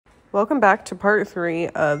Welcome back to part 3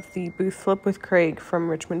 of the booth flip with Craig from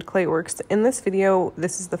Richmond Clay Works. In this video,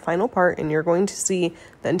 this is the final part, and you're going to see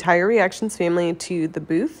the entire reactions family to the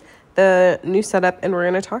booth, the new setup, and we're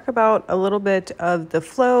going to talk about a little bit of the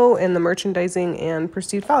flow and the merchandising and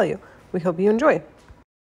perceived value. We hope you enjoy. There's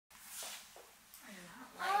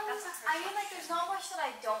not much that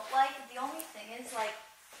I don't like. The only thing is, I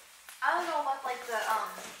don't know what,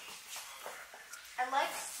 I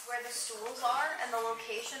like where the stools are and the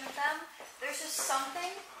location of them. There's just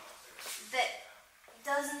something that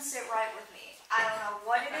doesn't sit right with me. I don't know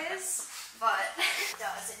what it is, but it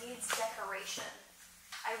does. It needs decoration.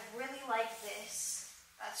 I really like this.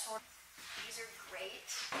 These are great.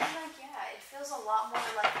 And it feels a lot more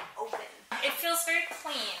open. It feels very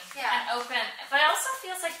clean and open, but it also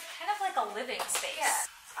feels kind of like a living space. Yeah.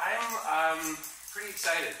 I'm pretty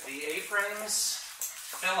excited. The A-frames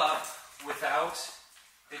fill up without,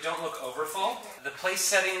 they don't look overfull. The place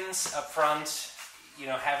settings up front,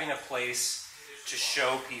 having a place to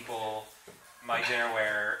show people my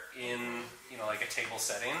dinnerware in, a table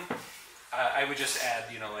setting. I would just add,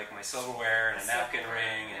 my silverware and a napkin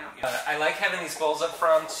ring. And, I like having these bowls up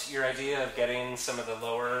front. Your idea of getting some of the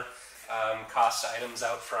lower cost items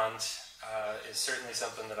out front is certainly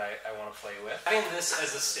something that I want to play with. Having this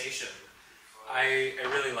as a station, I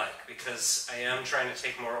really like, because I am trying to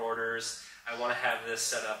take more orders. I want to have this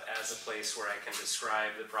set up as a place where I can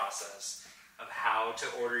describe the process of how to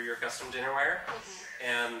order your custom dinnerware,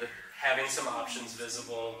 and having some options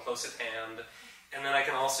visible close at hand. And then I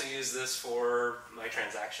can also use this for my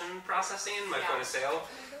transaction processing, my point of sale,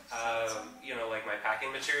 like my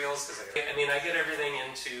packing materials, because I get everything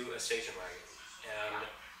into a station wagon, and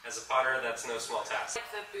as a potter, that's no small task.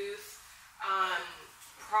 The booth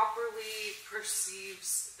properly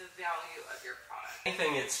perceives the value of your product. I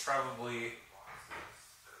think it's probably,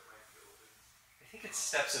 I think it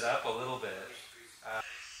steps it up a little bit.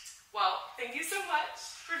 Well, thank you so much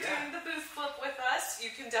for doing the booth flip with us. You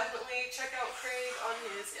can definitely check out Craig on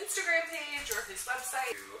his Instagram page or his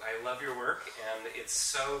website. I love your work, and it's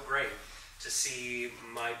so great to see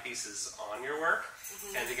my pieces on your work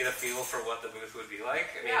and to get a feel for what the booth would be like.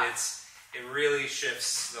 It really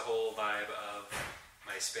shifts the whole vibe of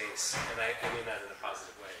my space, and I mean that in a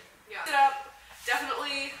positive way. Yeah. Sit up.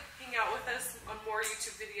 Definitely hang out with us on more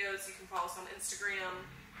YouTube videos. You can follow us on Instagram,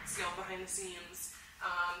 see all behind the scenes.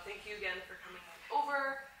 Thank you again for coming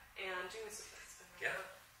over and doing this with us. Yeah,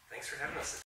 thanks for having us.